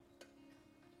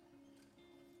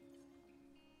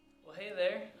Well, hey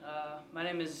there. My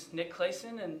name is Nick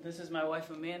Clayson, and this is my wife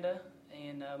Amanda.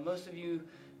 And most of you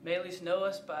may at least know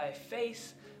us by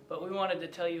face, but we wanted to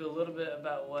tell you a little bit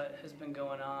about what has been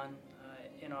going on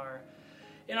in our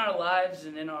lives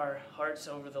and in our hearts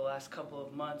over the last couple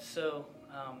of months. So,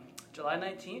 July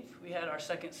 19th, we had our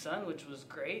second son, which was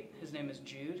great. His name is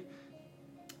Jude,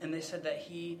 and they said that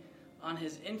he, on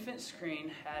his infant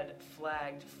screen, had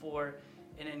flagged for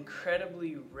an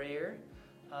incredibly rare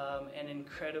and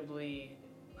incredibly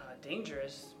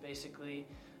dangerous, basically,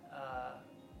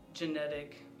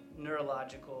 genetic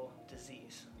neurological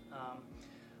disease.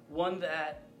 One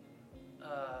that,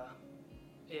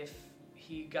 if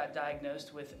he got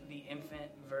diagnosed with the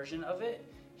infant version of it,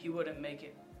 he wouldn't make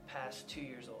it past 2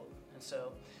 years old. And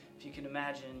so, if you can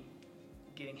imagine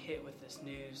getting hit with this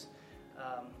news,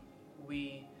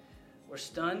 we were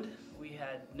stunned. We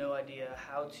had no idea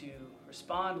how to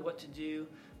respond, what to do.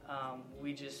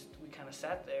 We kind of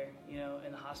sat there,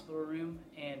 in the hospital room.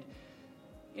 And,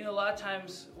 a lot of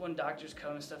times when doctors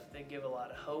come and stuff, they give a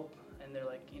lot of hope. And they're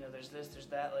like, there's this, there's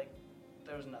that. Like,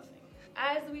 there was nothing.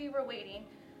 As we were waiting,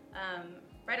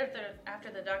 right after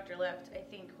the doctor left, I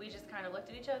think we just kind of looked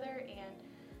at each other. And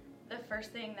the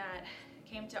first thing that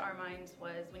came to our minds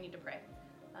was we need to pray.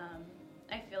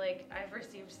 I feel like I've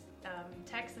received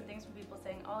texts and things from people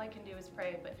saying all I can do is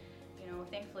pray, but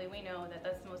thankfully we know that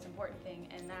that's the most important thing,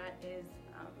 and that is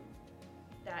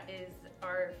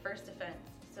our first defense.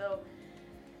 So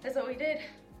that's what we did.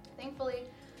 Thankfully,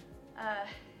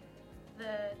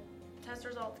 the test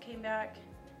results came back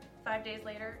 5 days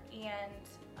later, and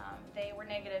they were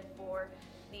negative for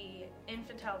the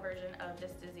infantile version of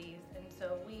this disease. And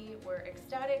so we were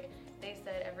ecstatic. They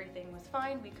said everything was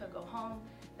fine. We could go home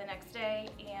the next day,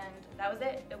 and that was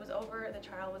it. It was over. The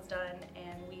trial was done,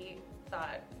 and we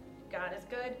thought, God is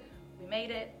good. We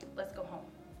made it. Let's go home.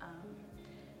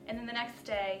 And then the next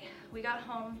day, we got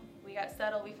home. We got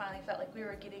settled. We finally felt like we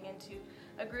were getting into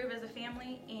a groove as a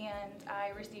family, and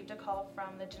I received a call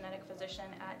from the genetic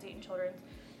physician at Dayton Children's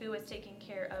who was taking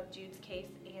care of Jude's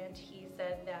case, and he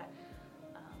said that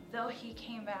though he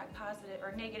came back positive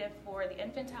or negative for the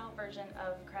infantile version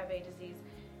of Krabbe disease,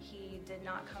 he did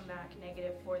not come back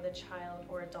negative for the child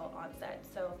or adult onset.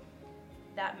 So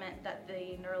that meant that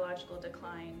the neurological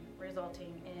decline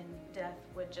resulting in death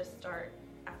would just start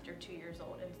after 2 years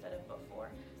old instead of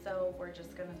before. So we're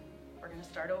gonna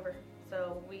start over.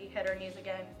 So we hit our knees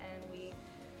again, and we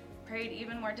prayed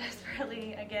even more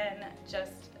desperately again,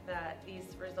 just that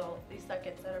these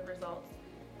second set of results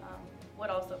would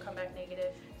also come back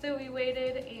negative. So we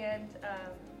waited, and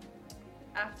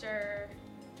after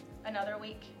another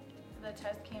week, the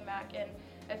test came back, and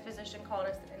a physician called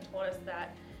us and told us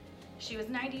that she was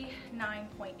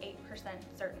 99.8%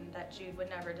 certain that Jude would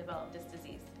never develop this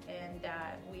disease, and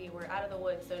that we were out of the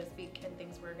woods, so to speak, and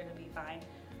things were going to be fine.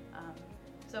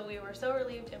 So we were so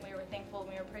relieved, and we were thankful, and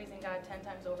we were praising God 10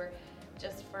 times over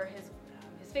just for his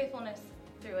faithfulness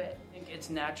through it. I think it's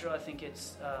natural. I think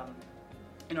it's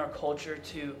in our culture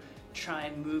to try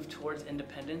and move towards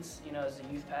independence. As a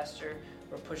youth pastor,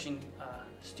 we're pushing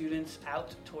students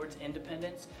out towards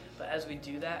independence. But as we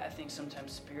do that, I think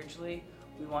sometimes spiritually,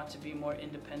 we want to be more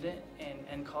independent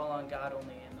and call on God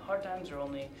only in the hard times or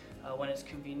only when it's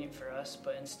convenient for us.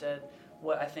 But instead,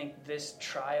 what I think this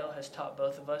trial has taught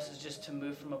both of us is just to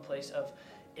move from a place of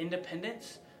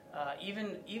independence. I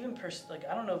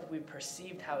don't know if we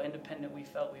perceived how independent we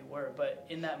felt we were, but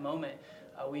in that moment,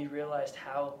 we realized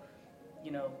how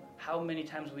many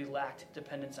times we lacked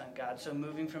dependence on God. So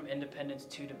moving from independence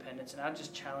to dependence. And I'll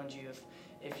just challenge you,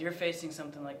 if you're facing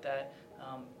something like that,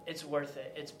 it's worth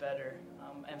it. It's better.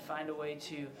 And find a way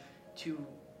to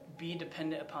be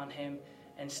dependent upon him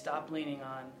and stop leaning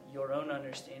on your own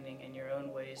understanding and your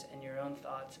own ways and your own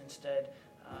thoughts. Instead,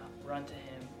 run to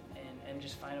him and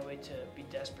just find a way to be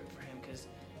desperate for him, because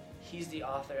he's the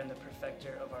author and the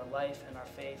perfecter of our life and our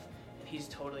faith, and he's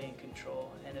totally in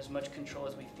control. And as much control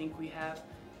as we think we have,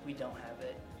 we don't have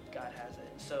it. God has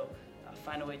it. So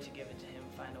find a way to give it to him.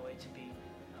 Find a way to be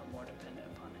more dependent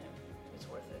upon him. It's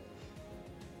worth it.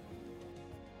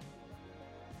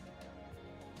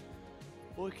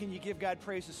 Well, can you give God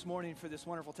praise this morning for this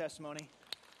wonderful testimony?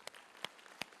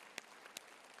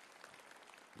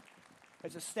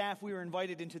 As a staff, we were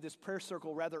invited into this prayer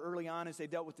circle rather early on as they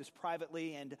dealt with this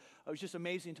privately, and it was just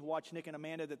amazing to watch Nick and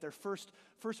Amanda that their first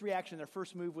reaction, their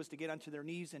first move was to get onto their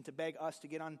knees and to beg us to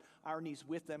get on our knees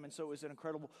with them, and so it was an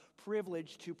incredible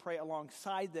privilege to pray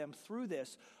alongside them through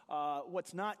this.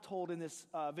 What's not told in this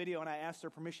video, and I asked their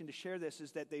permission to share this,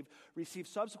 is that they've received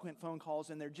subsequent phone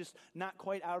calls and they're just not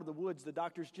quite out of the woods. The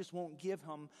doctors just won't give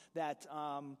them that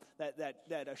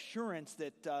assurance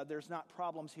that there's not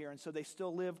problems here, and so they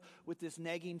still live with this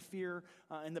nagging fear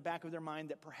in the back of their mind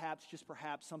that perhaps, just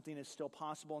perhaps, something is still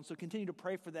possible. And so continue to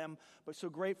pray for them, but so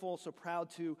grateful, so proud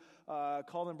to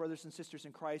call them brothers and sisters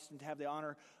in Christ and to have the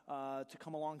honor to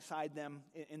come alongside them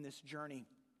in this journey.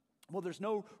 Well, there's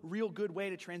no real good way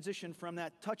to transition from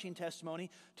that touching testimony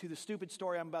to the stupid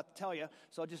story I'm about to tell you,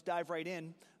 so I'll just dive right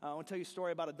in. I want to tell you a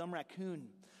story about a dumb raccoon.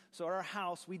 So at our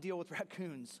house, we deal with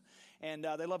raccoons, and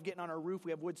they love getting on our roof.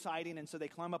 We have wood siding, and so they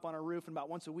climb up on our roof, and about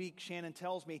once a week, Shannon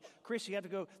tells me, Chris, you have to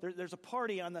go, there's a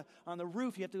party on the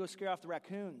roof, you have to go scare off the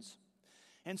raccoons.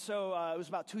 And so it was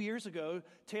about 2 years ago,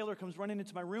 Taylor comes running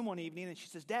into my room one evening, and she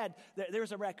says, Dad,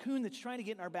 there's a raccoon that's trying to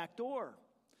get in our back door.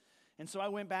 And so I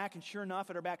went back, and sure enough,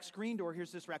 at our back screen door,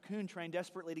 here's this raccoon trying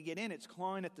desperately to get in. It's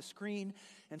clawing at the screen.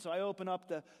 And so I open up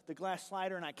the glass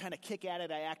slider, and I kind of kick at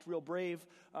it. I act real brave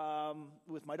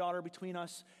with my daughter between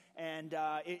us. And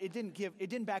it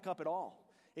didn't back up at all.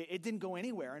 It didn't go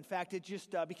anywhere. In fact, it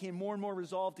just became more and more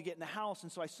resolved to get in the house.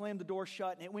 And so I slammed the door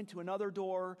shut, and it went to another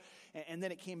door. And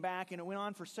then it came back, and it went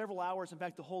on for several hours, in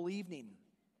fact, the whole evening.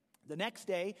 The next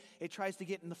day, it tries to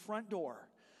get in the front door.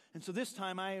 And so this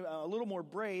time, I'm a little more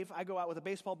brave. I go out with a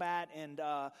baseball bat and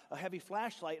a heavy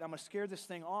flashlight, and I'm going to scare this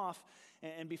thing off.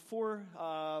 And before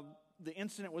the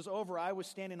incident was over, I was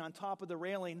standing on top of the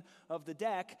railing of the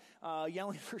deck,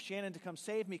 yelling for Shannon to come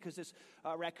save me because this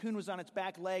raccoon was on its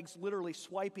back legs, literally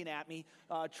swiping at me,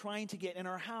 trying to get in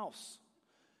our house.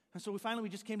 And so we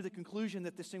just came to the conclusion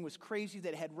that this thing was crazy,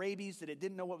 that it had rabies, that it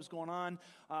didn't know what was going on.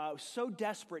 I was so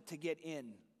desperate to get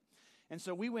in. And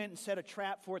so we went and set a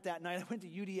trap for it that night. I went to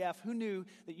UDF. Who knew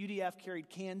that UDF carried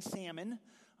canned salmon?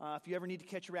 If you ever need to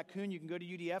catch a raccoon, you can go to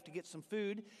UDF to get some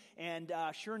food. And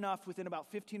sure enough, within about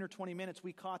 15 or 20 minutes,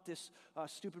 we caught this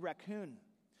stupid raccoon.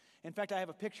 In fact, I have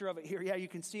a picture of it here. Yeah, you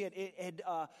can see it.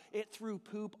 It threw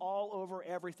poop all over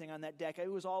everything on that deck.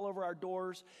 It was all over our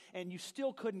doors, and you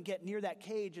still couldn't get near that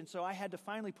cage. And so I had to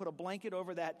finally put a blanket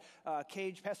over that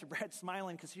cage. Pastor Brad's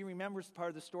smiling because he remembers part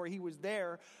of the story. He was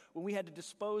there when we had to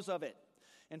dispose of it.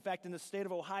 In fact, in the state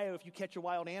of Ohio, if you catch a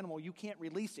wild animal, you can't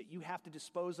release it. You have to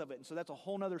dispose of it. And so that's a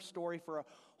whole nother story for a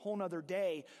whole nother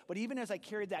day. But even as I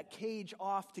carried that cage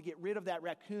off to get rid of that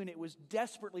raccoon, it was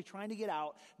desperately trying to get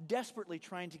out, desperately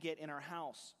trying to get in our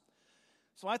house.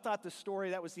 So I thought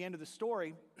that was the end of the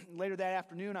story. Later that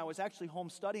afternoon, I was actually home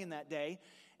studying that day,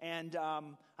 and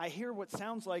I hear what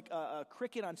sounds like a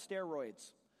cricket on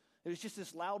steroids. It was just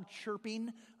this loud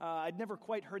chirping. I'd never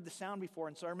quite heard the sound before,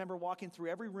 and so I remember walking through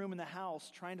every room in the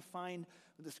house trying to find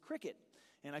this cricket,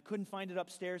 and I couldn't find it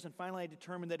upstairs, and finally I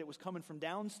determined that it was coming from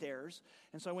downstairs,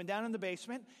 and so I went down in the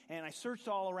basement, and I searched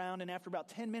all around, and after about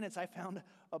 10 minutes, I found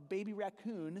a baby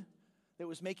raccoon that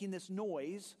was making this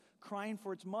noise, crying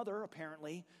for its mother,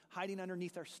 apparently, hiding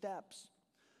underneath our steps.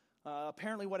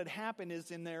 Apparently what had happened is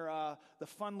in the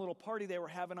fun little party they were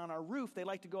having on our roof, they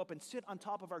like to go up and sit on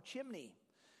top of our chimney.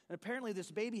 And apparently this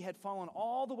baby had fallen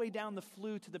all the way down the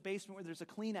flue to the basement where there's a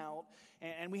clean out,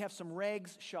 and we have some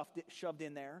rags shoved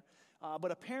in there.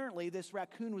 But apparently this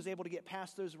raccoon was able to get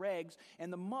past those rags,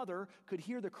 and the mother could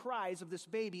hear the cries of this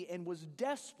baby and was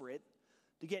desperate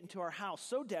to get into our house.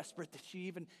 So desperate that she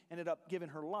even ended up giving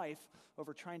her life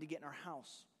over trying to get in our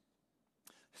house.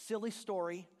 Silly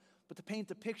story, but to paint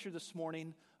the picture this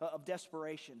morning of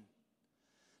desperation.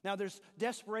 Now, there's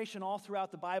desperation all throughout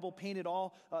the Bible,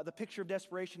 the picture of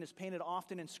desperation is painted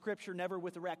often in Scripture, never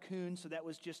with a raccoon, so that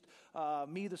was just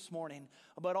me this morning.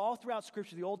 But all throughout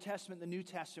Scripture, the Old Testament, the New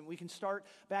Testament, we can start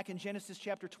back in Genesis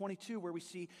chapter 22, where we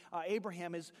see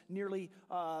Abraham is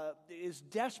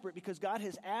desperate because God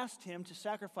has asked him to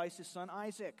sacrifice his son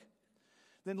Isaac.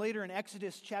 Then later in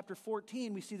Exodus chapter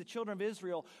 14, we see the children of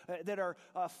Israel that are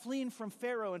fleeing from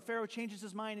Pharaoh, and Pharaoh changes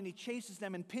his mind and he chases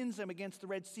them and pins them against the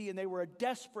Red Sea, and they were a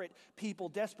desperate people,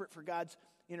 desperate for God's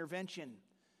intervention.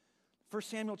 1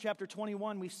 Samuel chapter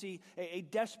 21, we see a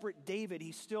desperate David.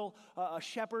 He's still a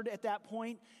shepherd at that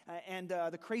point, and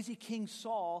the crazy King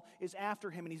Saul is after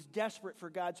him, and he's desperate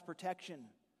for God's protection.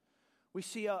 We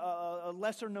see a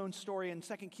lesser-known story in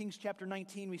 2 Kings chapter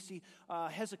 19. We see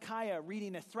Hezekiah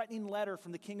reading a threatening letter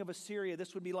from the king of Assyria.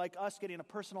 This would be like us getting a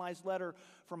personalized letter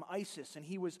from ISIS, and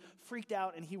he was freaked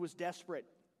out and he was desperate.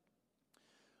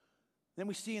 Then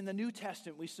we see in the New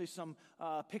Testament, we see some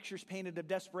pictures painted of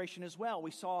desperation as well.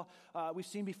 We've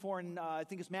seen before in, I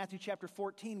think it's Matthew chapter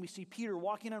 14, we see Peter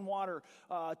walking on water,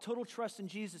 total trust in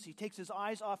Jesus. He takes his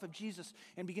eyes off of Jesus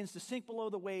and begins to sink below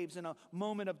the waves in a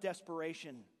moment of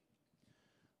desperation.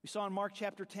 We saw in Mark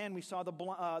chapter 10, we saw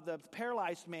the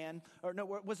paralyzed man, or no,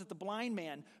 was it the blind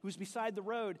man who's beside the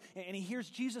road, and he hears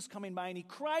Jesus coming by, and he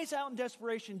cries out in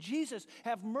desperation, "Jesus,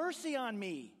 have mercy on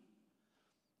me."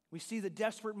 We see the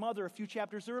desperate mother a few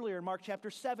chapters earlier in Mark chapter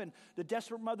 7, the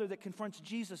desperate mother that confronts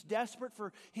Jesus, desperate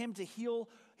for him to heal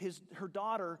her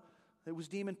daughter that was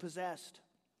demon-possessed.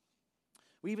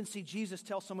 We even see Jesus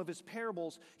tell some of his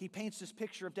parables. He paints this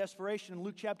picture of desperation. In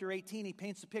Luke chapter 18, he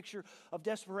paints a picture of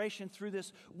desperation through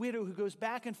this widow who goes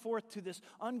back and forth to this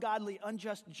ungodly,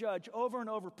 unjust judge over and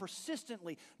over,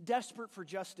 persistently desperate for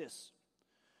justice.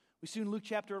 We see in Luke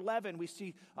chapter 11, we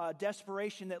see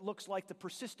desperation that looks like the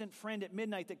persistent friend at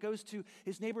midnight that goes to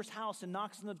his neighbor's house and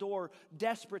knocks on the door,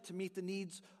 desperate to meet the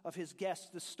needs of his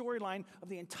guests. The storyline of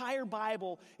the entire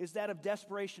Bible is that of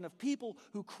desperation, of people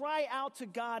who cry out to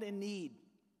God in need.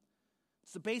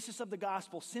 It's the basis of the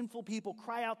gospel. Sinful people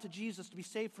cry out to Jesus to be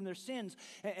saved from their sins,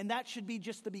 and that should be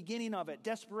just the beginning of it.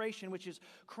 Desperation, which is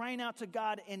crying out to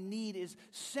God in need, is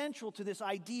central to this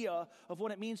idea of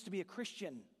what it means to be a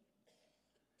Christian.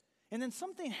 And then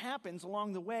something happens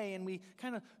along the way, and we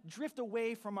kind of drift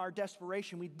away from our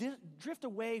desperation. We drift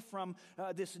away from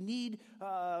this need,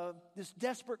 this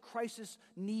desperate crisis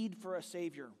need for a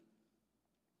Savior.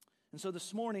 And so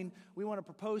this morning, we want to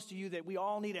propose to you that we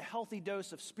all need a healthy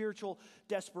dose of spiritual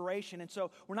desperation. And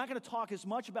so we're not going to talk as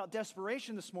much about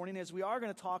desperation this morning as we are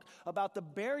going to talk about the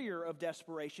barrier of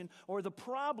desperation, or the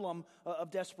problem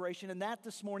of desperation, and that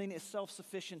this morning is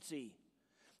self-sufficiency.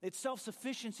 It's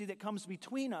self-sufficiency that comes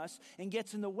between us and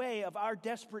gets in the way of our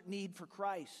desperate need for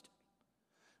Christ.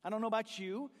 I don't know about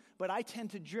you, but I tend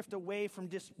to drift away from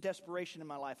desperation in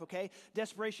my life, okay?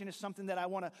 Desperation is something that I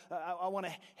want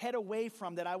to head away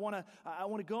from, that I want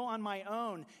to go on my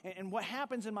own. And what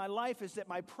happens in my life is that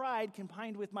my pride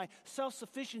combined with my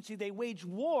self-sufficiency, they wage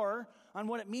war on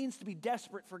what it means to be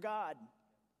desperate for God.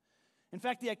 In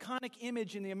fact, the iconic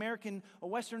image in the American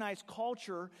westernized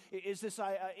culture is this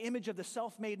image of the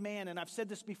self-made man. And I've said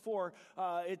this before.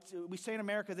 We say in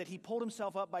America that he pulled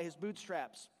himself up by his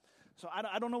bootstraps. So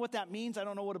I don't know what that means. I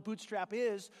don't know what a bootstrap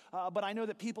is. But I know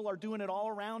that people are doing it all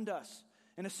around us.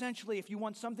 And essentially, if you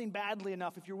want something badly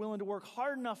enough, if you're willing to work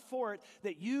hard enough for it,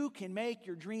 that you can make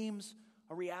your dreams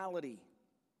a reality.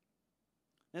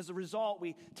 As a result,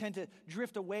 we tend to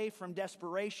drift away from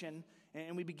desperation,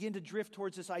 and we begin to drift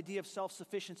towards this idea of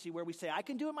self-sufficiency where we say, I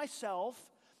can do it myself,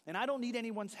 and I don't need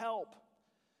anyone's help.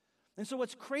 And so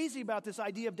what's crazy about this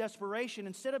idea of desperation,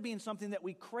 instead of being something that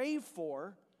we crave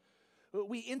for,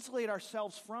 we insulate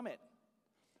ourselves from it.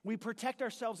 We protect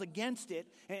ourselves against it,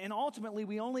 and ultimately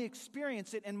we only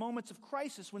experience it in moments of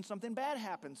crisis when something bad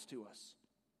happens to us.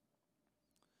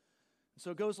 So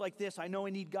it goes like this. I know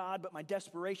I need God, but my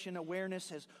desperation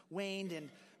awareness has waned, and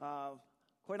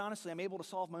quite honestly, I'm able to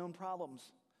solve my own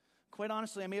problems. Quite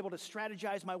honestly, I'm able to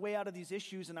strategize my way out of these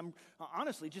issues, and I'm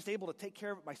honestly just able to take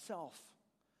care of it myself.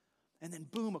 And then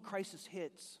boom, a crisis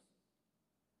hits.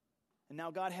 And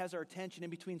now God has our attention. In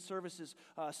between services,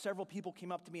 several people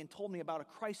came up to me and told me about a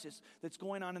crisis that's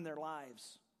going on in their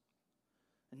lives.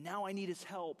 And now I need his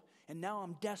help. And now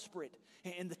I'm desperate.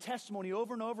 And the testimony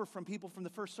over and over from people from the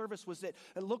first service was that,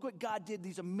 look what God did,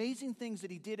 these amazing things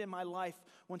that he did in my life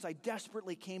once I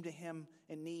desperately came to him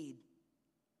in need.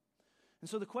 And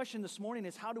so the question this morning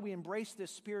is, how do we embrace this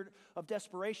spirit of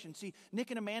desperation? See, Nick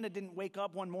and Amanda didn't wake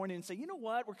up one morning and say, you know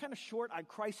what, we're kind of short on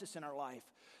crisis in our life.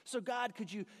 So God,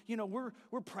 could you,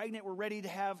 we're pregnant, we're ready to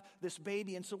have this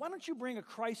baby. And so why don't you bring a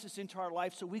crisis into our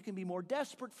life so we can be more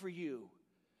desperate for you?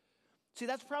 See,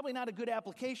 that's probably not a good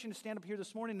application to stand up here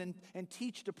this morning and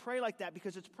teach to pray like that,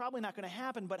 because it's probably not going to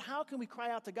happen. But how can we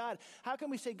cry out to God? How can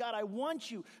we say, God, I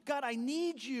want you. God, I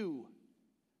need you.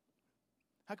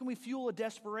 How can we fuel a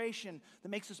desperation that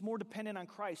makes us more dependent on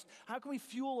Christ? How can we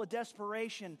fuel a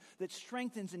desperation that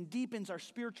strengthens and deepens our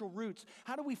spiritual roots?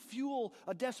 How do we fuel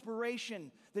a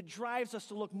desperation that drives us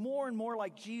to look more and more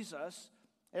like Jesus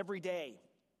every day?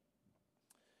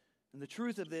 And the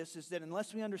truth of this is that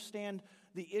unless we understand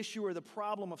the issue or the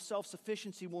problem of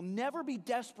self-sufficiency, we'll never be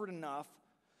desperate enough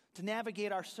to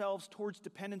navigate ourselves towards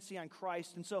dependency on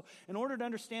Christ. And so in order to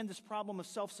understand this problem of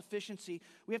self-sufficiency,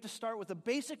 we have to start with a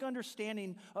basic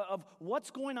understanding of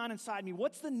what's going on inside me.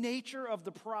 What's the nature of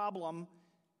the problem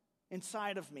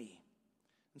inside of me?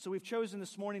 And so we've chosen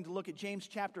this morning to look at James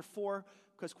chapter 4,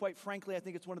 because quite frankly, I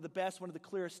think it's one of the best, one of the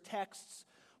clearest texts,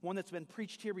 one that's been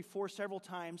preached here before several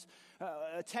times,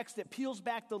 a text that peels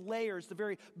back the layers, the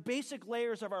very basic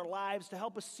layers of our lives to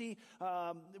help us see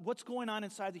what's going on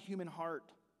inside the human heart.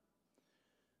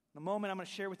 In a moment, I'm going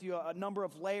to share with you a number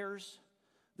of layers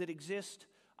that exist,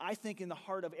 I think, in the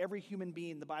heart of every human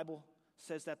being. The Bible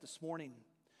says that this morning.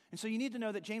 And so you need to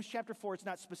know that James chapter 4, it's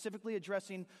not specifically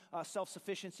addressing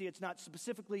self-sufficiency. It's not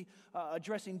specifically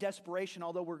addressing desperation,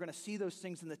 although we're going to see those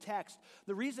things in the text.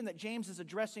 The reason that James is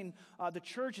addressing the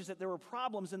church is that there were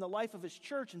problems in the life of his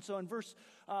church. And so in verse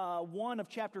 1 of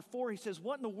chapter 4, he says,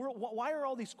 what in the world, why are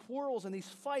all these quarrels and these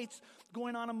fights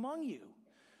going on among you?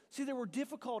 See, there were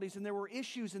difficulties and there were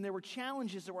issues and there were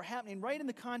challenges that were happening right in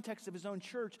the context of his own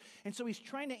church. And so he's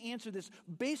trying to answer this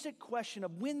basic question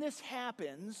of when this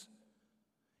happens,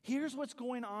 here's what's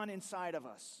going on inside of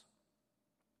us.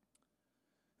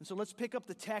 And so let's pick up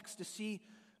the text to see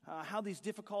how these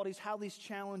difficulties, how these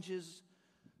challenges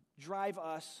drive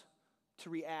us to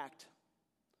react.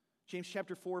 James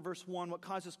chapter 4, verse 1, what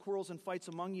causes quarrels and fights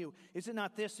among you? Is it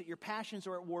not this, that your passions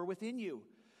are at war within you?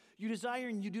 You desire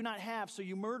and you do not have, so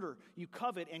you murder. You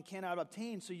covet and cannot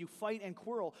obtain, so you fight and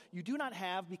quarrel. You do not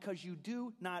have because you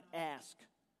do not ask.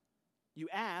 You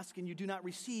ask and you do not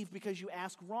receive because you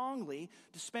ask wrongly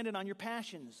to spend it on your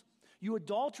passions. You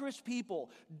adulterous people,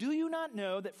 do you not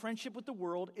know that friendship with the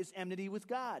world is enmity with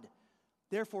God?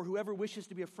 Therefore, whoever wishes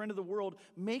to be a friend of the world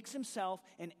makes himself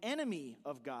an enemy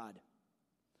of God.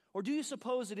 Or do you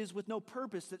suppose it is with no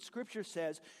purpose that Scripture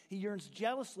says he yearns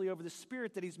jealously over the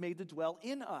Spirit that he's made to dwell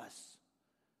in us?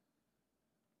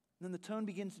 And then the tone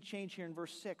begins to change here in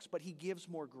verse 6, but he gives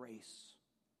more grace.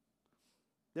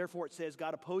 Therefore it says,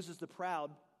 God opposes the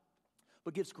proud,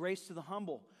 but gives grace to the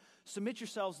humble. Submit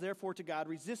yourselves therefore to God,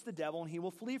 resist the devil, and he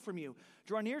will flee from you.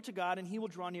 Draw near to God, and he will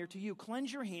draw near to you.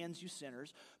 Cleanse your hands, you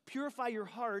sinners. Purify your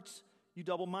hearts, you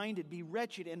double-minded. Be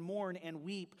wretched and mourn and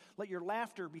weep. Let your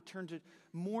laughter be turned to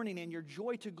mourning and your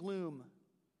joy to gloom.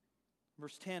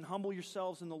 Verse 10, humble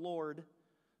yourselves in the Lord,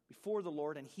 before the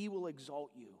Lord, and he will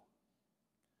exalt you.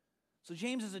 So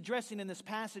James is addressing in this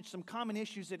passage some common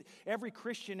issues that every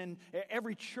Christian and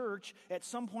every church at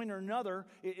some point or another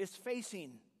is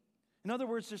facing. In other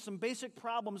words, there's some basic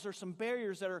problems, there's some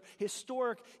barriers that are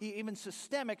historic, even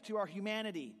systemic to our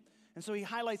humanity. And so he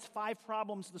highlights 5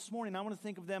 problems this morning. I want to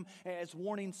think of them as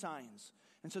warning signs.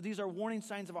 And so these are warning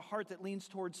signs of a heart that leans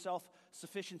towards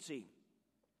self-sufficiency.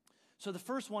 So the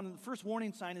first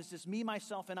warning sign is this me,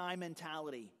 myself, and I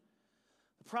mentality.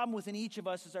 The problem within each of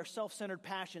us is our self-centered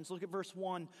passions. Look at verse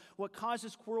 1. What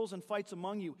causes quarrels and fights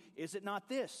among you? Is it not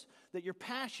this, that your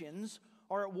passions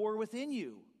are at war within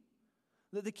you?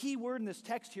 The key word in this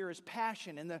text here is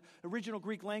passion. In the original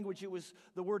Greek language, it was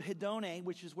the word hedone,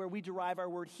 which is where we derive our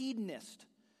word hedonist.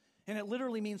 And it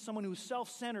literally means someone who's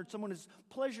self-centered, someone who's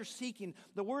pleasure-seeking.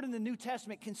 The word in the New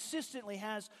Testament consistently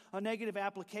has a negative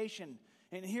application.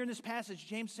 And here in this passage,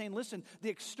 James is saying, listen, the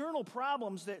external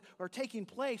problems that are taking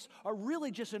place are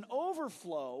really just an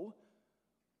overflow.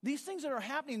 These things that are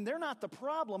happening, they're not the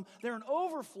problem. They're an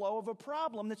overflow of a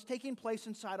problem that's taking place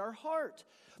inside our heart.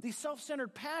 These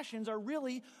self-centered passions are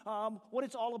really what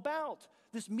it's all about.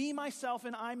 This me, myself,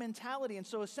 and I mentality. And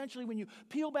so essentially when you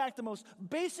peel back the most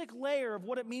basic layer of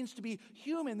what it means to be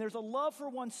human, there's a love for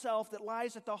oneself that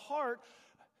lies at the heart,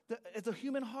 at the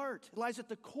human heart. It lies at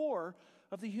the core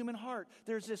of the human heart.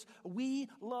 There's this we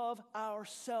love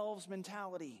ourselves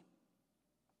mentality.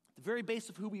 At the very base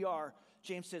of who we are,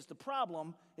 James says the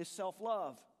problem is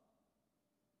self-love.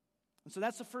 And so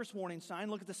that's the first warning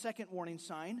sign. Look at the second warning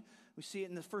sign. We see it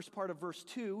in the first part of verse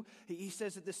 2. He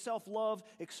says that this self-love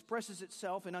expresses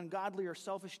itself in ungodly or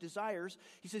selfish desires.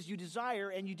 He says you desire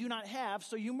and you do not have,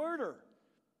 so you murder.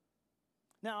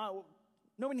 Now,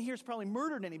 nobody here has probably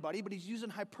murdered anybody, but he's using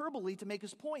hyperbole to make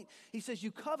his point. He says you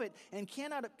covet and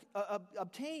cannot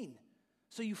obtain,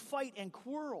 so you fight and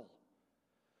quarrel.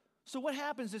 So what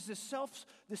happens is this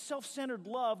self-centered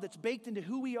love that's baked into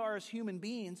who we are as human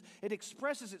beings, it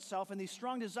expresses itself in these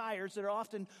strong desires that are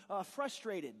often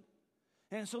frustrated.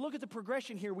 And so look at the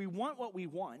progression here. We want what we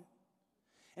want,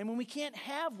 and when we can't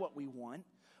have what we want,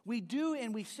 we do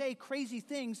and we say crazy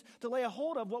things to lay a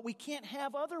hold of what we can't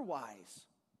have otherwise.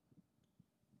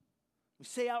 We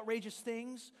say outrageous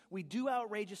things, we do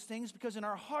outrageous things because in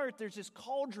our heart there's this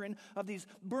cauldron of these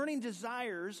burning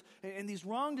desires and these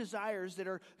wrong desires that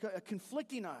are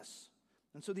conflicting us.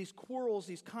 And so these quarrels,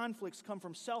 these conflicts come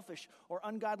from selfish or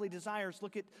ungodly desires.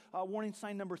 Look at warning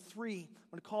sign number 3. I'm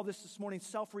going to call this morning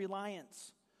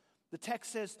self-reliance. The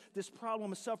text says this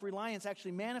problem of self-reliance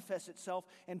actually manifests itself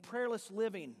in prayerless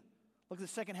living. Look at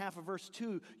the second half of verse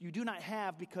 2. You do not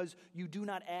have because you do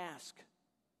not ask.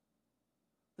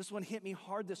 This one hit me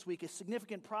hard this week. A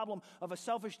significant problem of a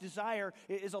selfish desire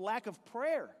is a lack of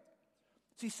prayer.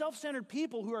 See, self-centered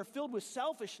people who are filled with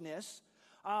selfishness,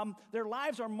 their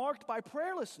lives are marked by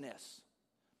prayerlessness.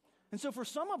 And so for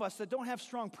some of us that don't have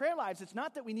strong prayer lives, it's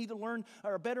not that we need to learn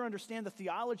or better understand the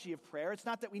theology of prayer. It's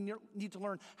not that we need to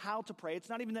learn how to pray. It's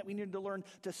not even that we need to learn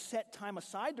to set time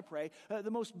aside to pray.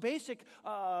 The most basic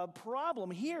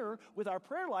problem here with our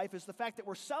prayer life is the fact that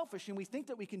we're selfish and we think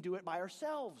that we can do it by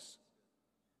ourselves.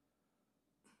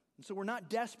 And so we're not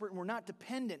desperate and we're not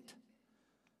dependent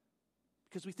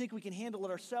because we think we can handle it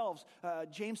ourselves.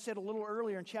 James said a little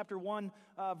earlier in chapter 1,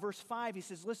 verse 5, he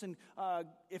says, listen,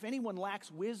 if anyone lacks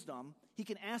wisdom, he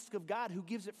can ask of God who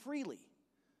gives it freely.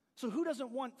 So who doesn't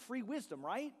want free wisdom,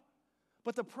 right?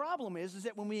 But the problem is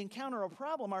that when we encounter a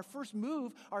problem, our first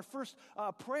move, our first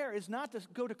prayer is not to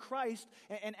go to Christ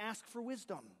and ask for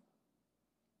wisdom.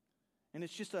 And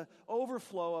it's just an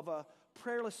overflow of a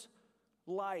prayerless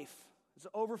life. It's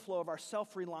an overflow of our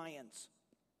self-reliance.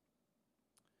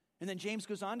 And then James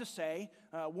goes on to say,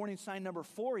 warning sign number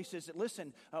 4, he says that,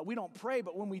 listen, we don't pray,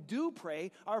 but when we do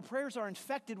pray, our prayers are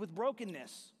infected with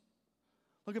brokenness.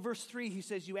 Look at verse 3, he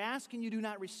says, you ask and you do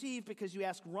not receive because you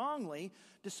ask wrongly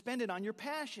to spend it on your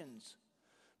passions.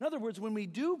 In other words, when we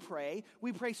do pray,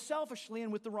 we pray selfishly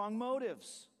and with the wrong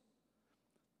motives.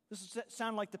 This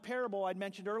sounds like the parable I'd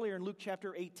mentioned earlier in Luke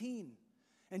chapter 18.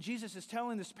 And Jesus is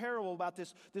telling this parable about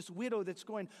this widow that's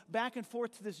going back and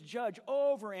forth to this judge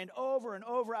over and over and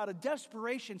over out of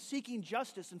desperation, seeking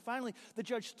justice. And finally, the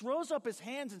judge throws up his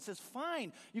hands and says,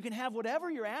 fine, you can have whatever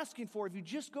you're asking for if you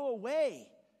just go away.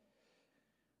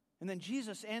 And then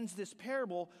Jesus ends this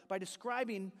parable by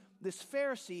describing this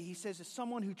Pharisee, he says, as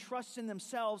someone who trusts in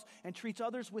themselves and treats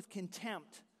others with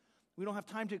contempt. We don't have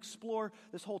time to explore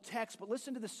this whole text, but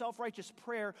listen to the self-righteous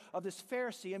prayer of this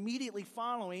Pharisee immediately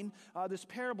following this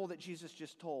parable that Jesus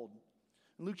just told.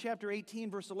 In Luke chapter 18,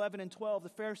 verse 11 and 12, the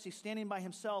Pharisee standing by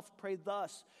himself prayed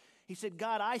thus. He said,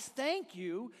 God, I thank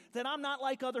you that I'm not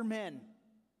like other men,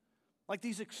 like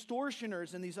these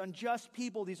extortioners and these unjust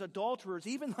people, these adulterers,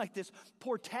 even like this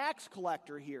poor tax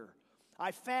collector here.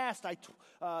 I fast,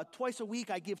 twice a week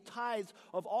I give tithes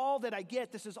of all that I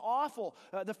get. This is awful.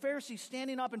 The Pharisee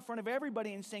standing up in front of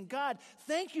everybody and saying, God,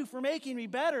 thank you for making me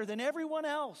better than everyone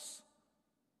else.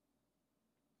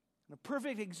 And a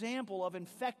perfect example of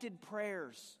infected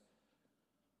prayers.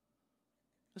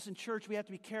 Listen, church, we have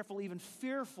to be careful, even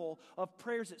fearful of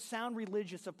prayers that sound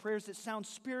religious, of prayers that sound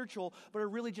spiritual, but are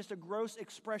really just a gross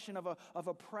expression of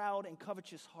a proud and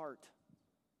covetous heart.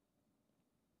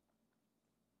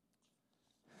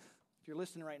 If you're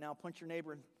listening right now, punch your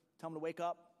neighbor and tell him to wake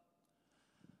up.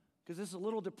 Because this is a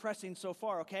little depressing so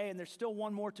far, okay? And there's still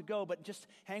one more to go, but just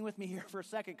hang with me here for a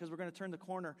second because we're going to turn the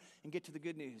corner and get to the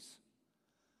good news.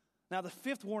 Now, the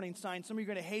fifth warning sign, some of you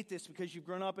are going to hate this because you've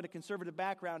grown up in a conservative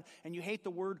background and you hate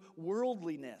the word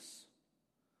worldliness.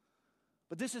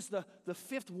 But this is the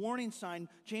fifth warning sign.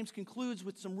 James concludes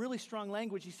with some really strong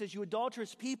language. He says, you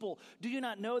adulterous people, do you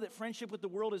not know that friendship with the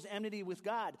world is enmity with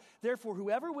God? Therefore,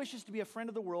 whoever wishes to be a friend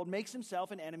of the world makes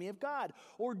himself an enemy of God.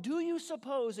 Or do you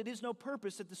suppose it is no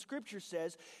purpose that the Scripture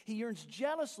says he yearns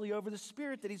jealously over the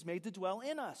Spirit that he's made to dwell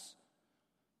in us?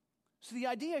 So the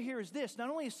idea here is this. Not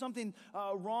only is something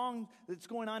wrong that's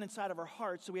going on inside of our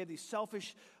hearts, so we have these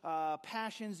selfish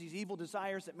passions, these evil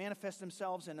desires that manifest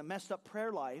themselves in a messed up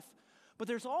prayer life, but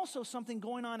there's also something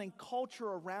going on in culture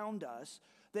around us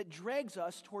that drags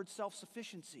us towards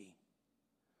self-sufficiency.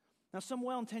 Now, some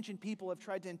well-intentioned people have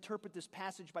tried to interpret this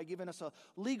passage by giving us a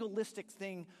legalistic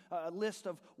list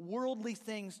of worldly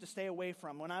things to stay away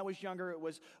from. When I was younger, it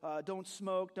was don't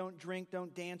smoke, don't drink,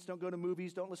 don't dance, don't go to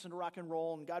movies, don't listen to rock and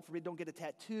roll, and God forbid, don't get a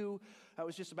tattoo. That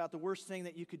was just about the worst thing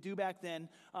that you could do back then.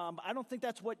 But I don't think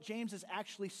that's what James is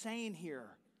actually saying here.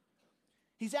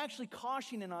 He's actually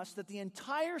cautioning us that the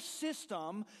entire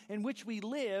system in which we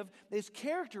live is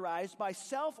characterized by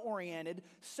self-oriented,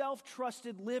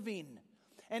 self-trusted living.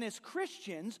 And as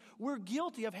Christians, we're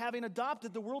guilty of having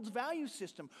adopted the world's value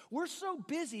system. We're so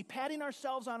busy patting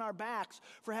ourselves on our backs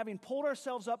for having pulled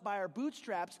ourselves up by our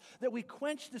bootstraps that we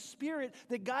quench the Spirit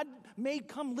that God made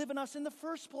come live in us in the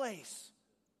first place.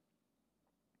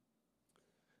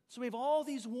 So we have all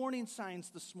these warning signs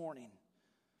this morning.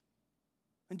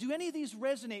 And do any of these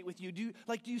resonate with you? Do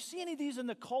you see any of these in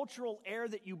the cultural air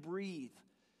that you breathe?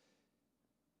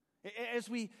 As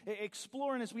we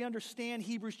explore and as we understand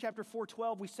Hebrews chapter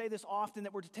 4:12, we say this often,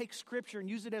 that we're to take Scripture and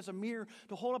use it as a mirror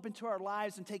to hold up into our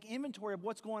lives and take inventory of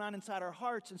what's going on inside our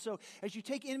hearts. And so as you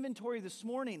take inventory this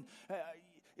morning,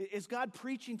 is God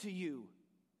preaching to you?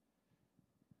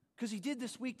 Because He did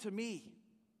this week to me.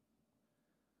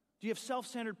 Do you have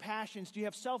self-centered passions? Do you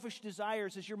have selfish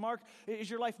desires? Is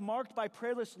your life marked by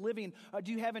prayerless living?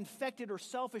 Do you have infected or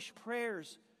selfish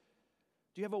prayers?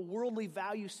 Do you have a worldly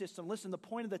value system? Listen, the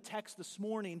point of the text this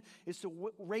morning is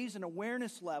to raise an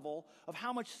awareness level of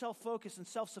how much self-focus and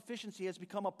self-sufficiency has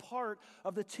become a part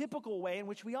of the typical way in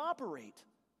which we operate.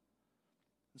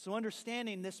 And so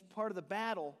understanding this part of the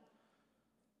battle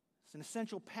is an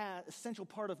essential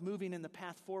part of moving in the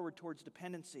path forward towards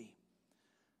dependency.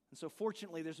 And so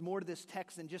fortunately, there's more to this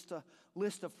text than just a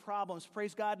list of problems.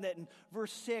 Praise God that in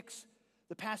verse 6,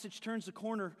 the passage turns the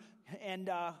corner and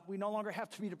we no longer have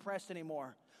to be depressed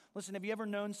anymore. Listen, have you ever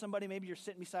known somebody, maybe you're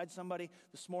sitting beside somebody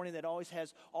this morning that always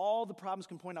has all the problems,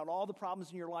 can point out all the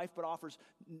problems in your life, but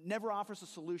never offers a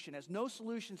solution, has no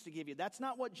solutions to give you. That's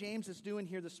not what James is doing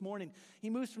here this morning. He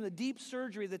moves from the deep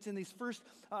surgery that's in these first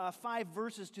 5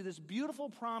 verses to this beautiful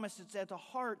promise that's at the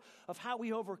heart of how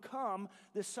we overcome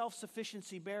this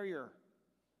self-sufficiency barrier.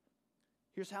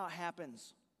 Here's how it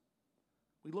happens.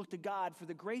 We look to God for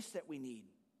the grace that we need.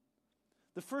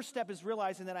 The first step is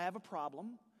realizing that I have a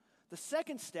problem. The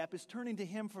second step is turning to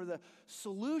Him for the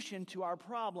solution to our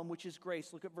problem, which is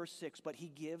grace. Look at verse 6. But He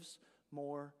gives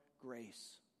more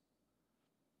grace.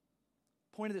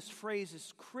 The point of this phrase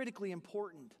is critically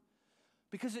important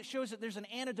because it shows that there's an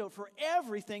antidote for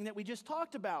everything that we just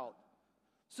talked about.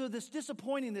 So this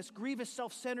disappointing, this grievous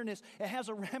self-centeredness, it has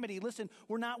a remedy. Listen,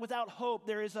 we're not without hope.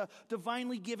 There is a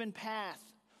divinely given path.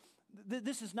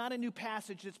 This is not a new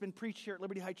passage that's been preached here at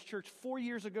Liberty Heights Church. 4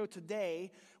 years ago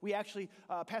today, we actually,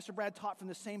 Pastor Brad taught from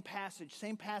the same passage,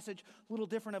 a little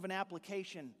different of an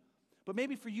application. But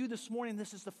maybe for you this morning,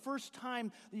 this is the first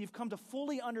time that you've come to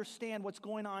fully understand what's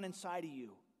going on inside of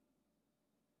you.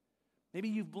 Maybe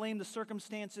you've blamed the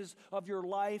circumstances of your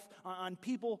life on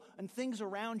people and things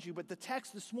around you, but the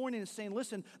text this morning is saying,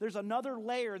 listen, there's another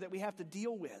layer that we have to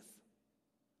deal with.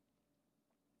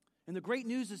 And the great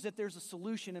news is that there's a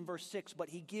solution in verse 6, but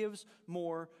He gives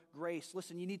more grace.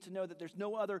 Listen, you need to know that there's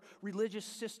no other religious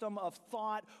system of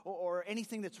thought or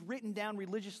anything that's written down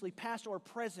religiously, past or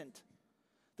present,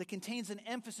 that contains an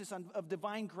emphasis of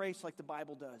divine grace like the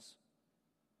Bible does.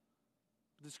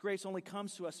 This grace only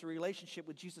comes to us through a relationship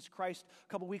with Jesus Christ.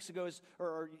 A couple weeks ago,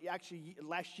 or actually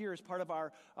last year, as part of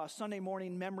our Sunday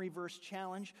morning memory verse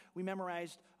challenge, we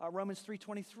memorized Romans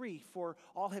 3:23, for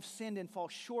all have sinned and fall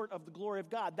short of the glory of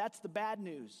God. That's the bad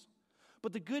news.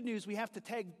 But the good news, we have to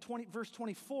tag verse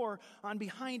 24 on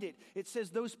behind it. It says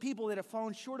those people that have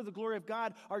fallen short of the glory of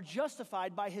God are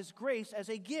justified by His grace as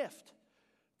a gift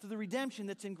through the redemption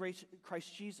that's in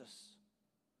Christ Jesus.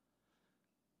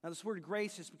 Now, this word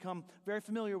grace has become very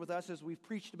familiar with us as we've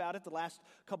preached about it the last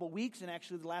couple weeks, and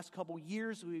actually the last couple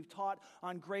years we've taught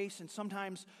on grace, and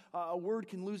sometimes a word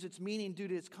can lose its meaning due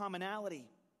to its commonality.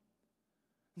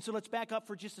 And so let's back up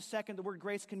for just a second. The word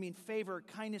grace can mean favor,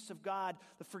 kindness of God,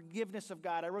 the forgiveness of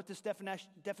God. I wrote this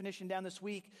definition down this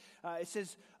week. It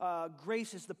says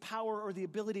grace is the power or the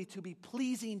ability to be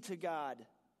pleasing to God.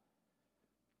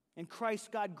 In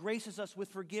Christ, God graces us with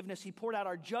forgiveness. He poured out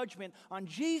our judgment on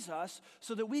Jesus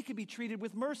so that we could be treated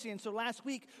with mercy. And so last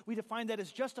week, we defined that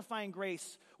as justifying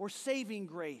grace or saving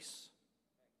grace.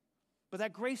 But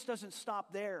that grace doesn't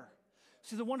stop there.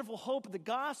 See, the wonderful hope of the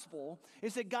gospel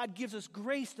is that God gives us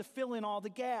grace to fill in all the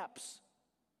gaps.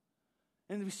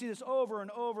 And we see this over and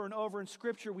over and over in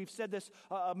Scripture. We've said this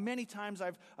many times.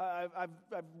 I've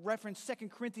referenced 2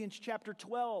 Corinthians chapter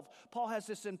 12. Paul has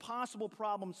this impossible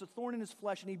problem. It's a thorn in his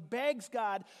flesh, and he begs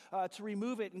God to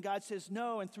remove it. And God says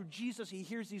no. And through Jesus, he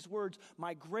hears these words,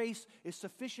 my grace is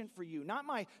sufficient for you. Not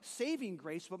my saving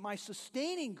grace, but my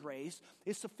sustaining grace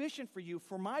is sufficient for you.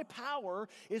 For my power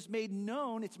is made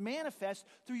known, it's manifest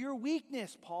through your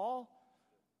weakness, Paul.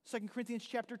 2 Corinthians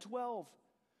chapter 12.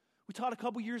 We taught a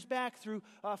couple years back through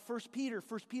 1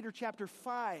 Peter chapter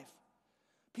 5.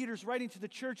 Peter's writing to the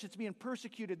church that's being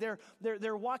persecuted.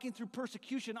 They're walking through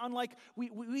persecution unlike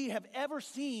we have ever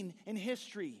seen in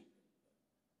history.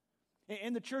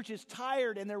 And the church is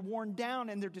tired and they're worn down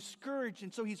and they're discouraged.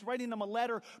 And so he's writing them a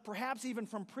letter, perhaps even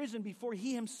from prison, before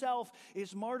he himself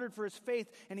is martyred for his faith.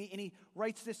 And he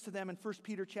writes this to them in 1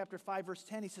 Peter chapter 5, verse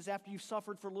 10. He says, after you've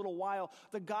suffered for a little while,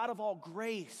 the God of all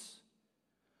grace,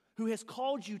 who has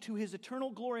called you to His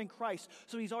eternal glory in Christ.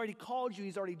 So He's already called you,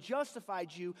 He's already justified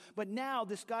you, but now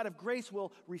this God of grace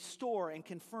will restore and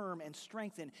confirm and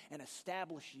strengthen and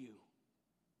establish you.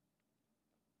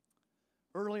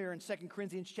 Earlier in 2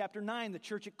 Corinthians chapter 9, the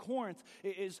church at Corinth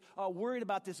is worried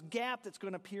about this gap that's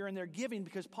going to appear in their giving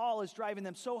because Paul is driving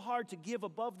them so hard to give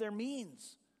above their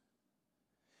means.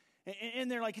 And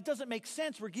they're like, it doesn't make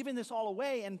sense. We're giving this all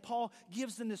away. And Paul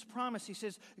gives them this promise. He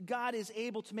says, God is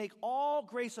able to make all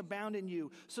grace abound in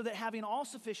you, so that having all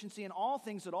sufficiency in all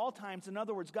things at all times, in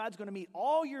other words, God's going to meet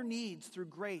all your needs through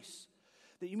grace,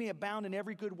 that you may abound in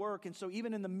every good work. And so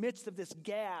even in the midst of this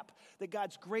gap, that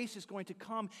God's grace is going to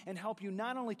come and help you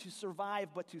not only to survive,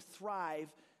 but to thrive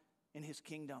in his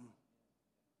kingdom.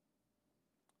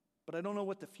 But I don't know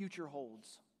what the future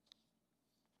holds.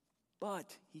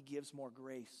 But he gives more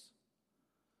grace.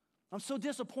 I'm so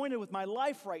disappointed with my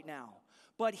life right now,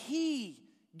 but he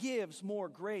gives more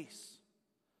grace.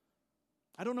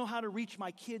 I don't know how to reach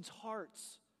my kids'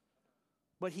 hearts,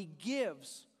 but he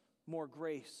gives more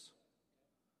grace.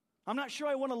 I'm not sure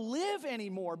I want to live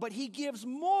anymore, but he gives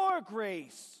more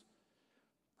grace.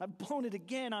 I've blown it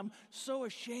again. I'm so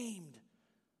ashamed,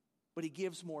 but he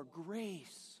gives more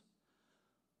grace.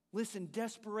 Listen,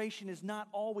 desperation is not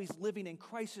always living in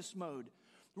crisis mode.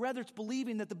 Rather, it's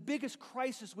believing that the biggest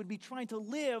crisis would be trying to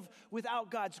live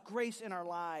without God's grace in our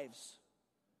lives.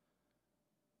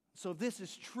 So if this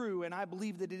is true, and I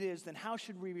believe that it is, then how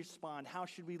should we respond? How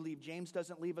should we leave? James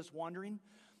doesn't leave us wondering.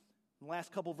 In the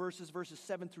last couple verses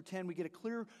 7 through 10, we get a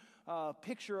clear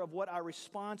picture of what our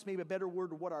response, maybe a better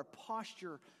word, what our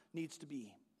posture needs to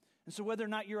be. And so whether or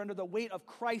not you're under the weight of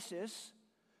crisis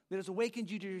that has awakened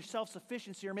you to your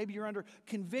self-sufficiency, or maybe you're under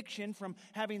conviction from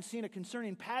having seen a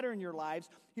concerning pattern in your lives,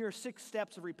 here are 6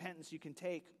 steps of repentance you can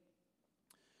take.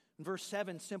 In verse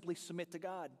 7, simply submit to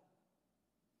God.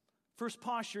 First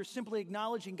posture is simply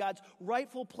acknowledging God's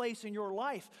rightful place in your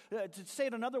life. To say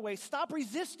it another way, stop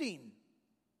resisting.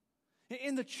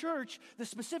 In the church, the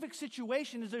specific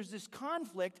situation is there's this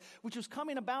conflict which is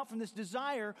coming about from this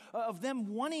desire of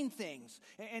them wanting things.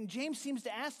 And James seems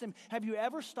to ask them, have you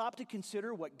ever stopped to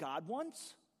consider what God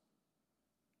wants?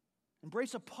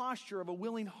 Embrace a posture of a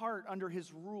willing heart under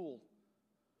his rule.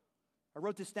 I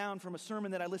wrote this down from a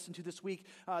sermon that I listened to this week.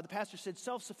 The pastor said,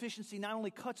 self-sufficiency not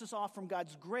only cuts us off from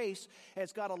God's grace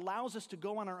as God allows us to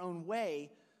go on our own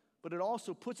way, but it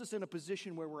also puts us in a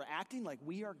position where we're acting like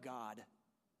we are God.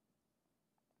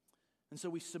 And so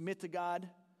we submit to God.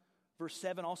 Verse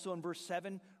 7, also in verse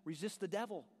 7, resist the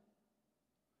devil.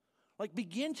 Like,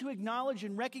 begin to acknowledge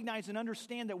and recognize and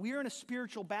understand that we're in a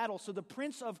spiritual battle. So the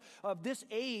prince of this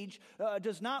age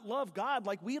does not love God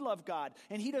like we love God.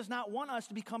 And he does not want us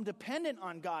to become dependent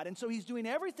on God. And so he's doing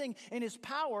everything in his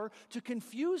power to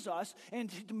confuse us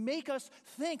and to make us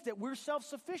think that we're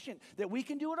self-sufficient, that we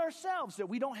can do it ourselves, that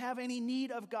we don't have any need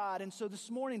of God. And so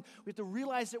this morning, we have to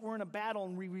realize that we're in a battle,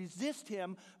 and we resist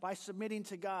him by submitting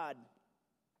to God.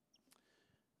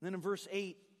 And then in verse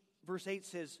 8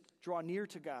 says, draw near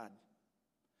to God.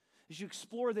 As you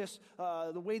explore this,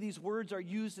 the way these words are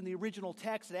used in the original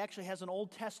text, it actually has an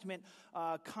Old Testament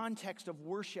context of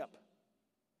worship.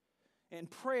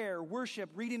 And prayer,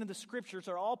 worship, reading of the scriptures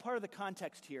are all part of the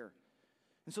context here.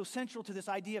 And so central to this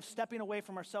idea of stepping away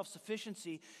from our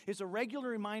self-sufficiency is a regular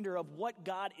reminder of what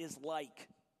God is like.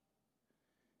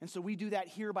 And so we do that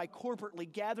here by corporately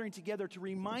gathering together to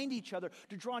remind each other,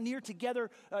 to draw near together,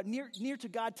 near to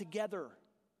God together.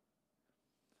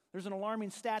 There's an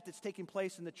alarming stat that's taking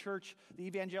place in the church, the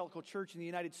evangelical church in the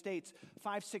United States.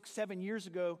 5, 6, 7 years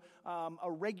ago, a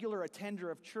regular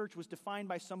attender of church was defined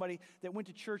by somebody that went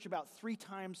to church about 3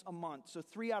 times a month. So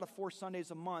 3 out of 4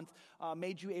 Sundays a month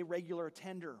made you a regular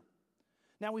attender.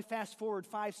 Now we fast forward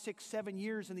 5, 6, 7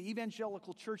 years in the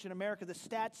evangelical church in America. The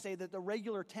stats say that the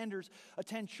regular attenders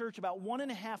attend church about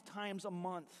 1.5 times a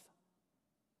month.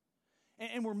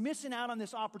 And we're missing out on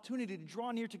this opportunity to draw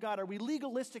near to God. Are we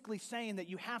legalistically saying that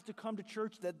you have to come to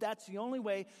church, that that's the only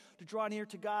way to draw near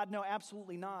to God? No,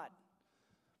 absolutely not.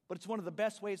 But it's one of the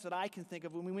best ways that I can think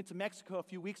of. When we went to Mexico a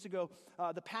few weeks ago,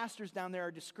 the pastors down there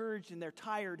are discouraged and they're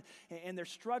tired and they're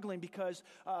struggling because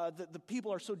the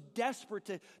people are so desperate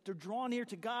to draw near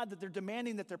to God that they're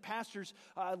demanding that their pastors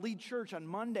lead church on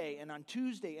Monday and on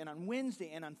Tuesday and on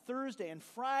Wednesday and on Thursday and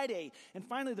Friday. And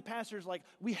finally the pastor's like,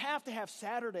 we have to have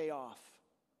Saturday off.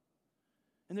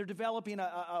 And they're developing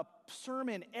a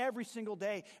sermon every single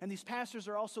day. And these pastors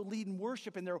are also leading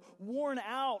worship. And they're worn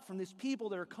out from these people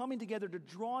that are coming together to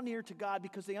draw near to God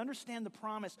because they understand the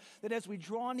promise that as we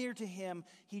draw near to him,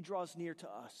 he draws near to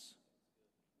us.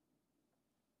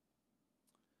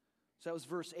 So that was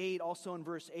verse 8. Also in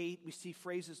verse 8, we see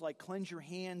phrases like cleanse your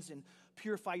hands and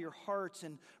purify your hearts.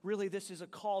 And really this is a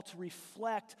call to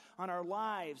reflect on our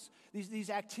lives. These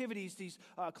activities, these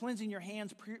cleansing your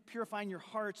hands, purifying your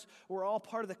hearts, were all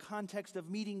part of the context of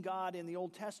meeting God in the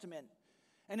Old Testament.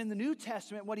 And in the New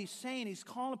Testament, what he's saying, he's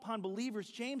calling upon believers,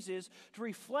 James is, to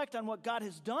reflect on what God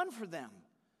has done for them.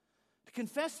 To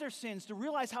confess their sins, to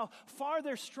realize how far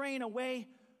they're straying away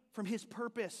from His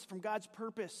purpose, from God's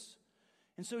purpose.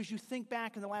 And so as you think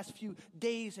back in the last few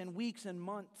days and weeks and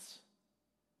months,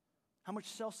 how much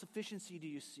self-sufficiency do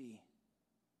you see?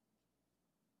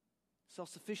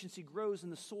 Self-sufficiency grows in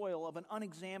the soil of an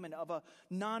unexamined, of a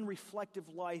non-reflective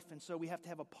life. And so we have to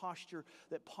have a posture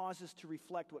that pauses to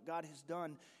reflect what God has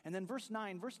done. And then verse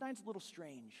 9 is a little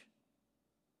strange.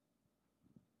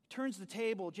 James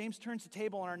turns the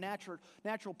table on our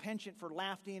natural penchant for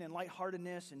laughing and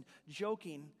lightheartedness and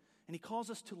joking, and he calls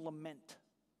us to lament.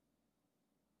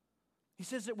 He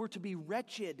says that we're to be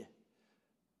wretched,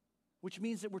 which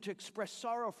means that we're to express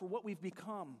sorrow for what we've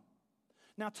become.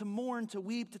 Now, to mourn, to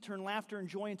weep, to turn laughter and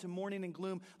joy into mourning and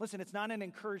gloom. Listen, it's not an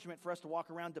encouragement for us to walk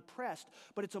around depressed,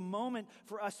 but it's a moment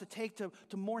for us to take to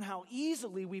mourn how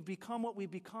easily we've become what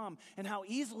we've become and how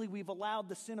easily we've allowed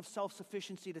the sin of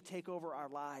self-sufficiency to take over our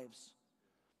lives.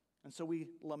 And so we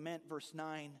lament verse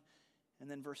 9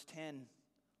 and then verse 10.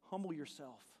 Humble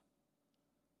yourself.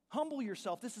 Humble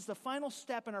yourself. This is the final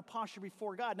step in our posture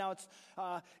before God. Now,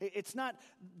 it's not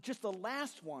just the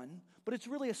last one, but it's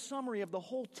really a summary of the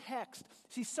whole text.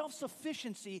 See,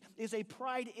 self-sufficiency is a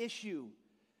pride issue.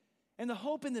 And the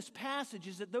hope in this passage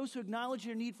is that those who acknowledge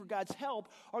their need for God's help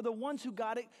are the ones who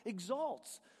God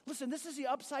exalts. Listen, this is the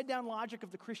upside-down logic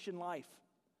of the Christian life.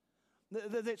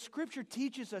 That Scripture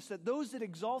teaches us that those that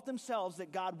exalt themselves,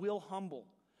 that God will humble.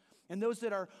 And those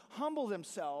that are humble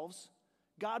themselves,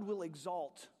 God will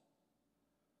exalt.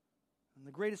 And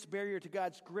the greatest barrier to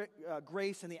God's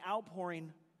grace and the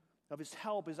outpouring of His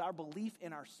help is our belief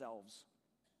in ourselves.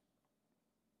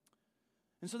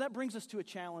 And so that brings us to a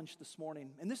challenge this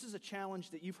morning. And this is a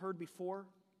challenge that you've heard before.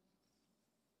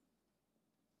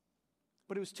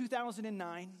 But it was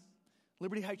 2009.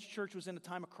 Liberty Heights Church was in a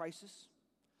time of crisis.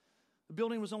 The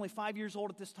building was only 5 years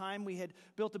old at this time. We had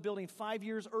built the building 5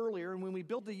 years earlier. And when we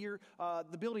built the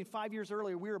building 5 years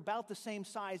earlier, we were about the same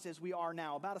size as we are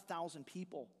now, about 1,000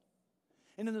 people.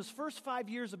 And in those first 5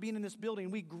 years of being in this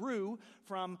building, we grew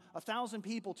from 1,000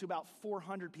 people to about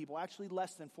 400 people, actually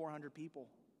less than 400 people.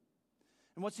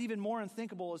 And what's even more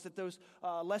unthinkable is that those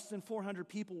less than 400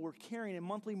 people were carrying a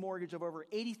monthly mortgage of over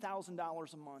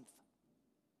 $80,000 a month.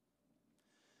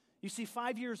 You see,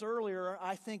 5 years earlier,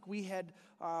 I think we had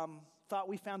thought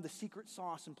we found the secret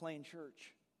sauce in playing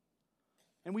church.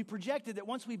 And we projected that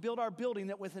once we built our building,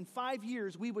 that within 5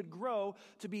 years, we would grow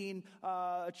to being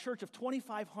a church of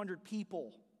 2,500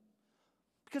 people.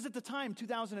 Because at the time,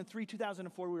 2003,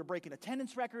 2004, we were breaking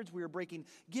attendance records, we were breaking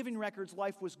giving records,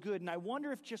 life was good. And I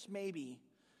wonder if just maybe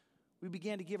we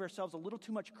began to give ourselves a little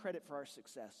too much credit for our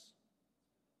success.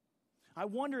 I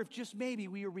wonder if just maybe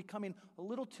we were becoming a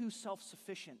little too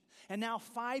self-sufficient. And now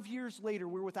 5 years later,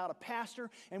 we're without a pastor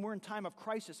and we're in time of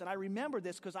crisis. And I remember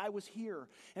this because I was here.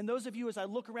 And those of you, as I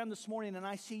look around this morning and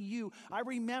I see you, I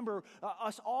remember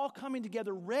us all coming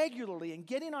together regularly and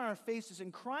getting on our faces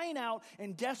and crying out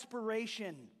in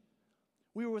desperation.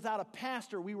 We were without a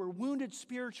pastor. We were wounded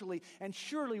spiritually. And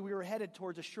surely we were headed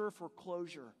towards a sure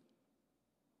foreclosure.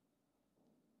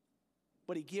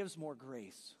 But He gives more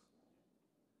grace.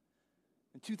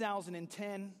 In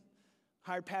 2010,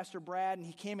 hired Pastor Brad, and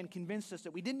he came and convinced us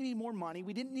that we didn't need more money,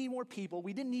 we didn't need more people,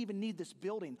 we didn't even need this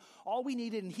building. All we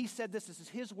needed, and he said this is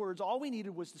his words, all we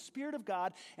needed was the Spirit of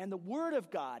God and the Word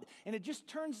of God. And it just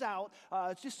turns out,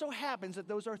 it just so happens that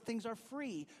those things are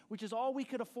free, which is all we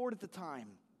could afford at the time.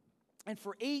 And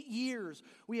for 8 years,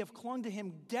 we have clung to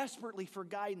Him desperately for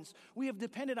guidance. We have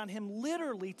depended on Him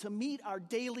literally to meet our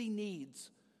daily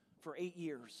needs for 8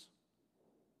 years.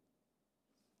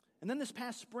 And then this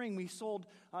past spring, we sold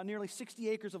nearly 60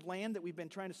 acres of land that we've been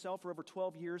trying to sell for over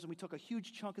 12 years, and we took a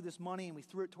huge chunk of this money and we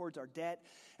threw it towards our debt.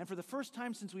 And for the first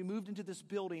time since we moved into this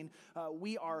building,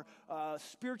 we are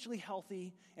spiritually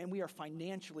healthy and we are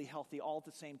financially healthy all at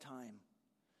the same time.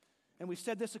 And we've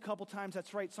said this a couple times.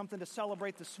 That's right, something to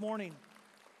celebrate this morning.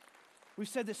 We've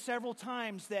said this several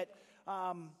times that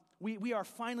we are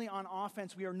finally on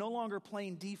offense. We are no longer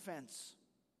playing defense.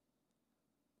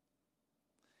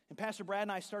 And Pastor Brad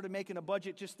and I started making a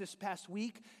budget just this past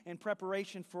week in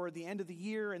preparation for the end of the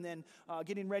year and then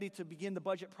getting ready to begin the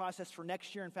budget process for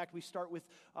next year. In fact, we start with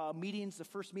meetings, the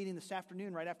first meeting this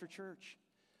afternoon right after church.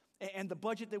 And the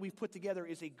budget that we've put together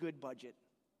is a good budget.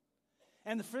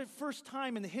 And the first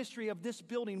time in the history of this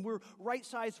building, we're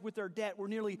right-sized with our debt. We're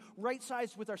nearly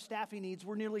right-sized with our staffing needs.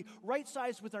 We're nearly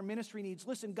right-sized with our ministry needs.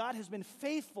 Listen, God has been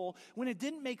faithful when it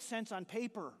didn't make sense on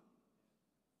paper.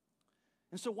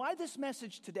 And so why this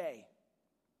message today?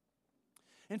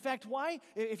 In fact, why,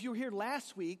 if you were here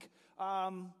last week,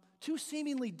 two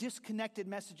seemingly disconnected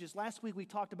messages. Last week we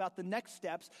talked about the next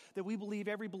steps that we believe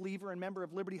every believer and member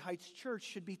of Liberty Heights Church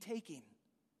should be taking.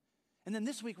 And then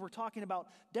this week we're talking about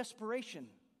desperation.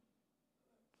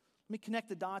 Let me connect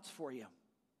the dots for you.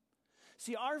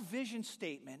 See, our vision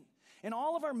statement and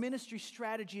all of our ministry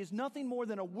strategy is nothing more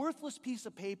than a worthless piece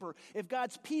of paper if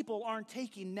God's people aren't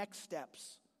taking next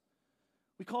steps.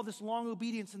 We call this long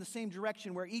obedience in the same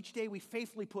direction, where each day we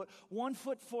faithfully put one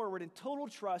foot forward in total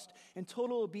trust and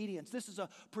total obedience. This is a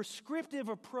prescriptive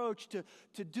approach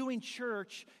to doing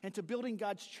church and to building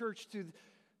God's church through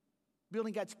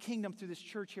building God's kingdom through this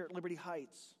church here at Liberty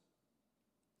Heights.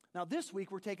 Now this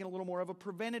week we're taking a little more of a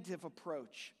preventative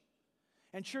approach.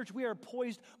 And church, we are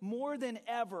poised more than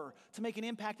ever to make an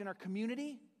impact in our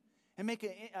community and make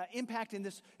an impact in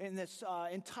this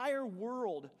entire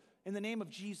world in the name of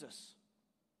Jesus.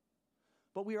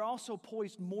 But we are also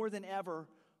poised more than ever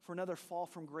for another fall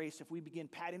from grace if we begin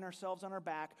patting ourselves on our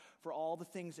back for all the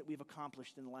things that we've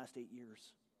accomplished in the last 8 years.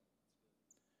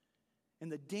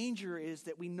 And the danger is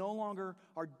that we no longer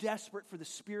are desperate for the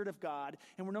Spirit of God,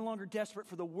 and we're no longer desperate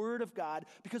for the Word of God,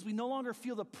 because we no longer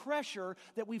feel the pressure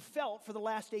that we've felt for the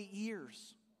last 8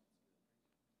 years.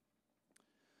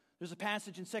 There's a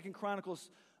passage in 2 Chronicles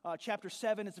chapter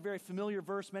 7. It's a very familiar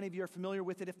verse. Many of you are familiar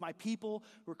with it. If my people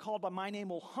who are called by my name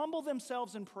will humble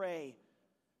themselves and pray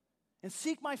and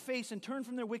seek my face and turn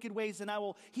from their wicked ways, then I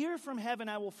will hear from heaven,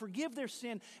 I will forgive their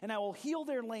sin, and I will heal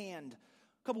their land.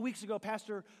 A couple weeks ago,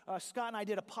 Pastor Scott and I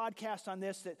did a podcast on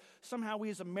this, that somehow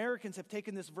we as Americans have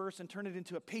taken this verse and turned it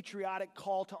into a patriotic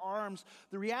call to arms.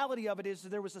 The reality of it is that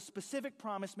there was a specific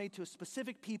promise made to a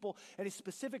specific people at a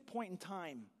specific point in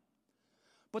time.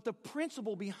 But the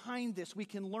principle behind this we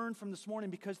can learn from this morning,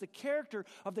 because the character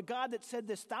of the God that said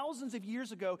this thousands of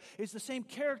years ago is the same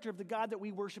character of the God that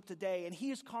we worship today. And He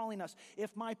is calling us,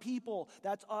 if my people,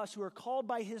 that's us who are called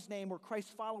by His name, we're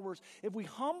Christ's followers, if we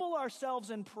humble ourselves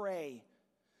and pray,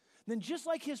 then just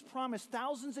like His promise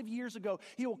thousands of years ago,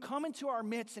 He will come into our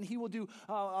midst and He will do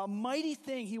a mighty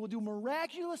thing. He will do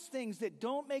miraculous things that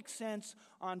don't make sense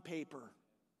on paper.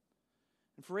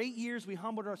 And for 8 years, we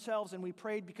humbled ourselves and we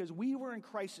prayed because we were in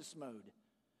crisis mode.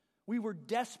 We were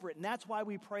desperate, and that's why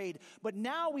we prayed. But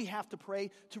now we have to pray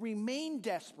to remain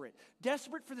desperate.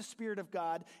 Desperate for the Spirit of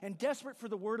God and desperate for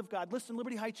the Word of God. Listen,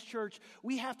 Liberty Heights Church,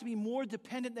 we have to be more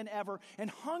dependent than ever and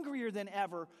hungrier than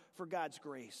ever for God's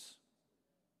grace.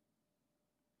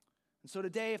 And so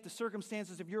today, if the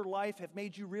circumstances of your life have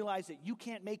made you realize that you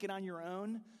can't make it on your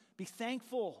own, be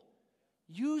thankful.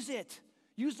 Use it.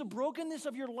 Use the brokenness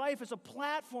of your life as a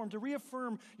platform to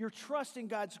reaffirm your trust in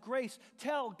God's grace.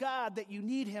 Tell God that you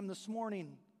need Him this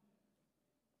morning.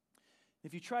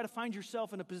 If you try to find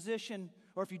yourself in a position,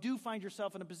 or if you do find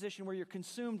yourself in a position where you're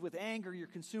consumed with anger, you're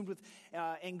consumed with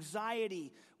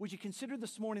anxiety, would you consider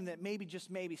this morning that maybe, just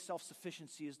maybe,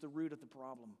 self-sufficiency is the root of the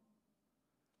problem?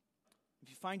 If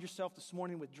you find yourself this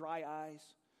morning with dry eyes,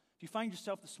 if you find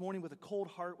yourself this morning with a cold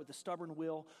heart, with a stubborn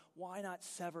will, why not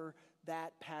sever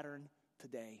that pattern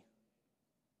today?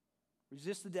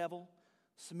 Resist the devil,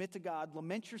 submit to God,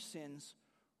 lament your sins,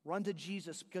 run to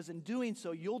Jesus, because in doing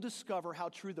so, you'll discover how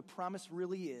true the promise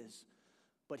really is,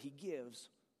 but He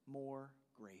gives more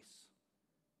grace.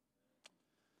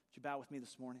 Would you bow with me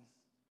this morning?